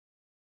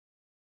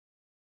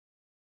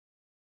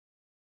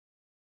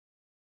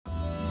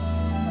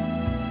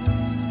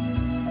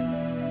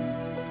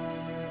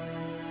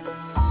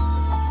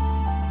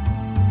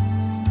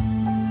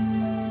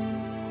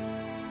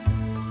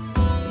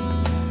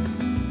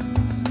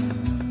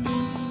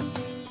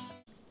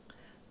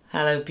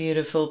Hello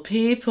beautiful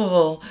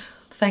people,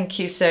 thank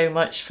you so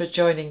much for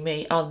joining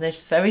me on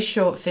this very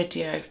short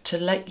video to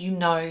let you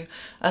know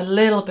a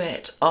little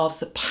bit of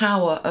the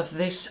power of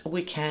this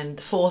weekend,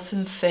 4th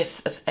and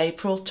 5th of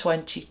April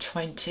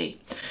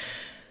 2020.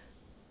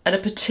 At a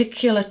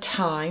particular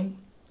time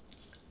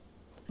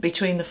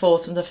between the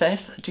 4th and the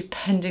 5th,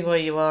 depending where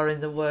you are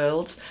in the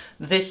world,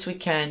 this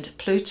weekend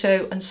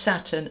Pluto and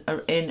Saturn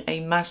are in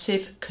a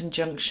massive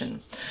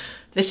conjunction.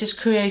 This is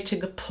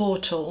creating a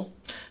portal,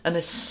 an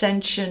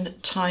ascension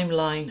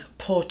timeline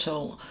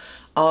portal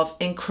of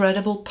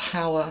incredible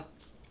power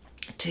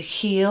to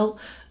heal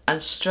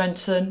and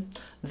strengthen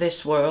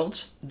this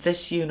world,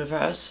 this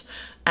universe,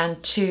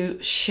 and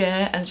to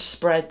share and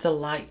spread the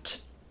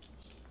light.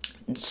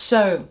 And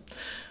so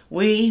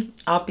we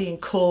are being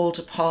called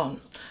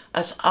upon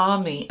as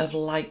army of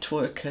light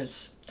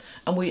workers,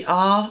 and we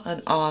are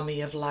an army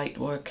of light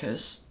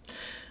workers,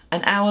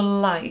 and our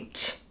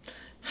light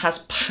has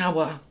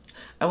power.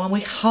 And when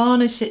we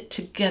harness it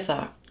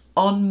together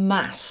en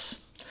masse,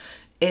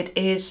 it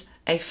is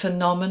a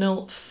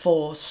phenomenal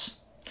force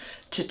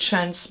to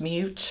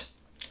transmute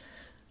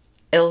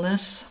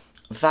illness,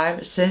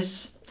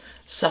 viruses,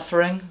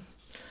 suffering,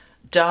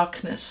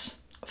 darkness,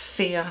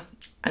 fear,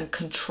 and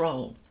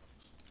control.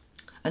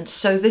 And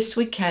so this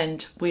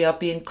weekend we are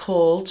being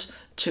called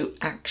to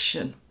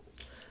action.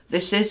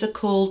 This is a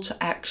call to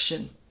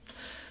action.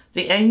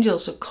 The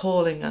angels are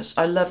calling us.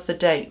 I love the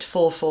date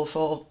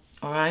 444.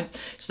 All right,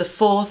 it's the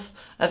 4th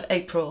of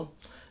April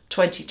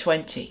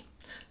 2020,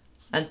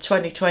 and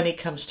 2020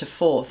 comes to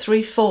 4.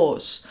 3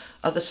 4s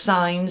are the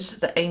signs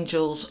that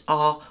angels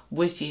are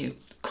with you,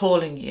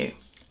 calling you,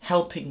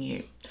 helping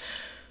you.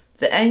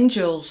 The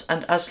angels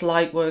and us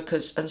light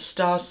workers and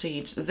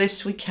starseeds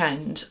this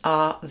weekend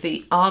are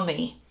the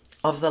army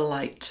of the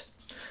light.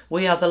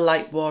 We are the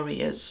light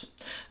warriors,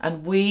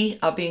 and we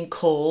are being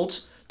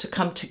called to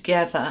come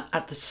together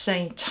at the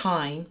same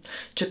time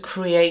to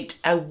create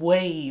a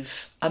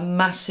wave, a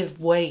massive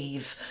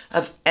wave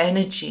of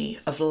energy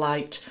of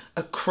light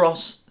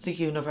across the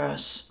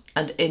universe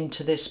and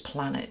into this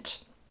planet.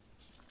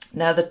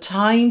 Now the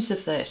times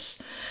of this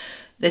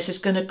is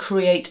going to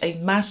create a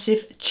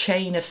massive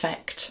chain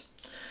effect,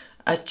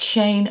 a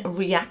chain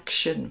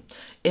reaction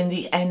in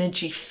the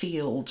energy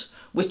field,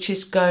 which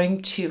is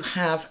going to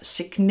have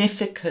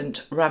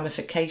significant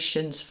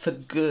ramifications for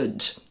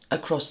good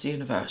across the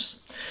universe.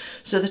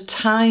 So the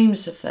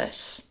times of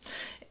this,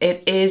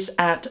 it is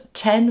at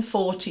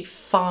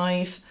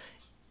 10:45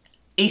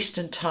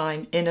 Eastern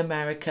Time in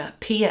America,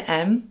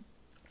 PM,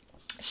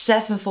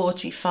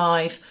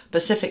 7:45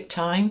 Pacific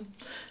Time,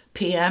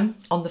 PM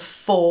on the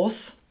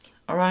 4th,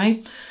 all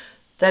right?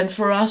 Then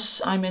for us,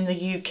 I'm in the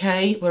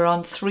UK, we're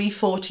on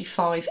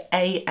 3:45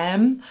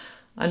 AM.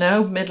 I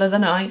know, middle of the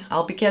night,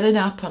 I'll be getting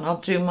up and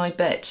I'll do my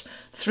bit.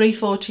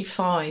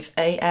 3:45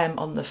 AM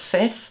on the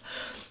 5th,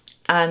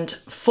 and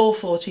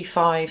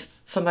 4:45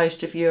 for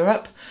most of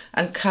Europe,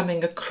 and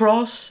coming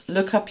across,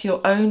 look up your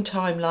own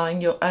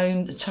timeline, your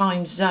own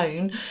time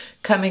zone.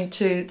 Coming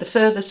to the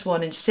furthest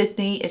one in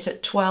Sydney is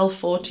at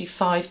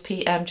 12:45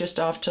 PM just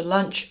after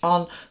lunch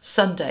on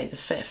Sunday the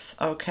 5th,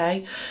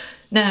 okay?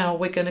 Now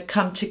we're going to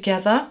come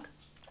together.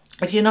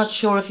 If you're not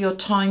sure of your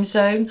time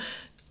zone,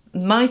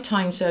 my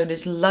time zone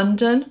is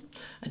London,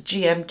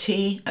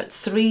 GMT, at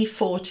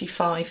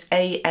 3:45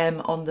 AM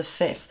on the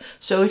 5th.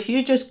 So if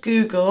you just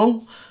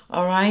Google,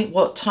 all right,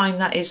 what time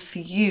that is for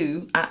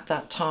you at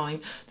that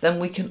time, then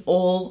we can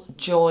all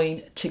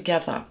join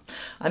together.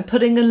 I'm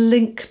putting a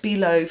link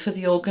below for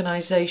the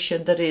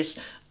organisation that is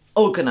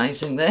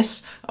organising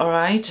this, all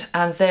right,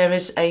 and there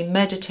is a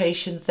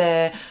meditation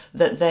there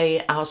that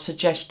they are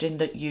suggesting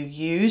that you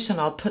use, and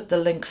I'll put the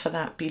link for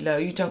that below.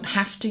 You don't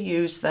have to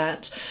use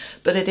that,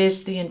 but it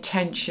is the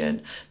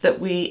intention that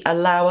we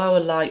allow our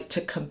light to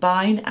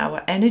combine,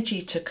 our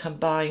energy to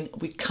combine,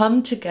 we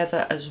come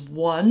together as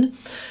one,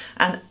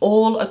 and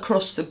all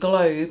across the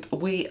globe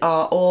we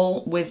are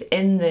all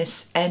within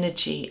this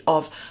energy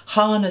of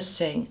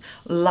harnessing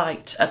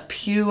light, a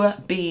pure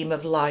beam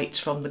of light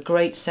from the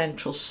great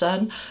central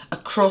sun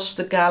across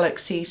the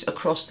galaxies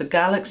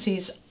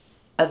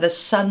are the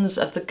suns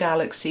of the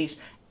galaxies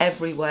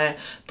everywhere,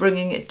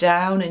 bringing it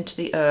down into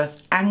the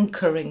earth,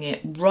 anchoring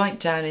it right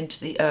down into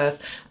the earth,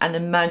 and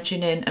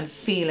imagining and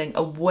feeling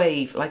a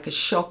wave, like a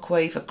shock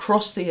wave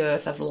across the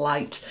earth of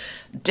light,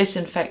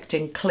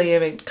 disinfecting,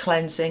 clearing,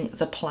 cleansing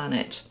the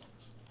planet.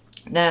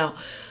 Now,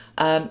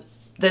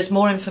 there's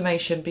more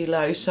information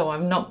below, so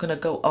I'm not going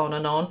to go on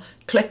and on.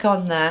 Click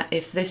on that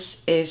if this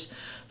is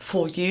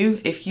for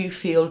you, if you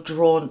feel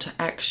drawn to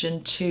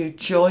action to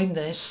join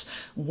this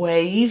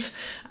wave.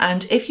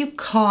 And if you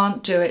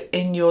can't do it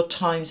in your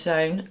time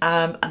zone,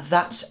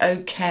 that's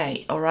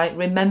okay, all right?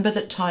 Remember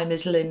that time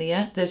is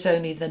linear. There's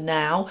only the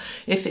now.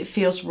 If it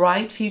feels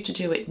right for you to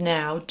do it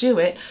now, do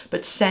it,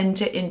 but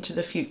send it into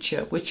the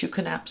future, which you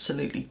can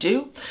absolutely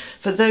do.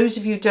 For those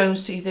of you who don't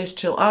see this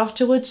till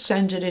afterwards,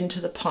 send it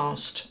into the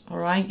past, all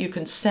right? You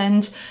can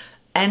send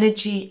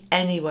energy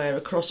anywhere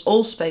across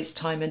all space,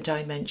 time and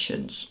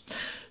dimensions.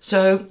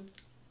 So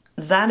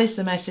that is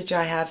the message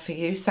I have for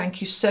you.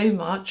 Thank you so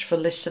much for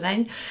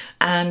listening,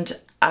 and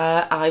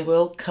I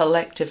will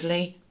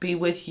collectively be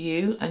with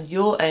you and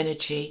your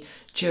energy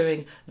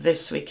during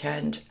this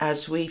weekend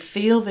as we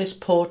feel this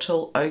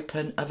portal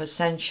open of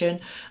ascension,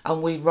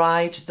 and we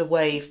ride the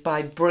wave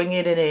by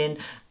bringing it in,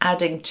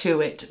 adding to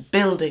it,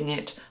 building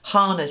it,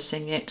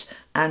 harnessing it,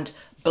 and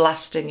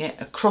blasting it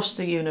across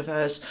the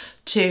universe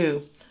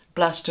to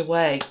blast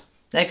away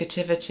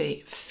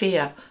negativity,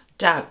 fear,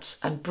 doubts,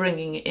 and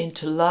bringing it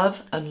into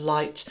love and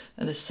light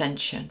and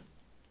ascension.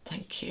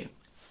 Thank you.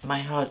 My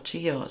heart to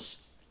yours.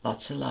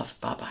 Lots of love.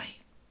 Bye-bye.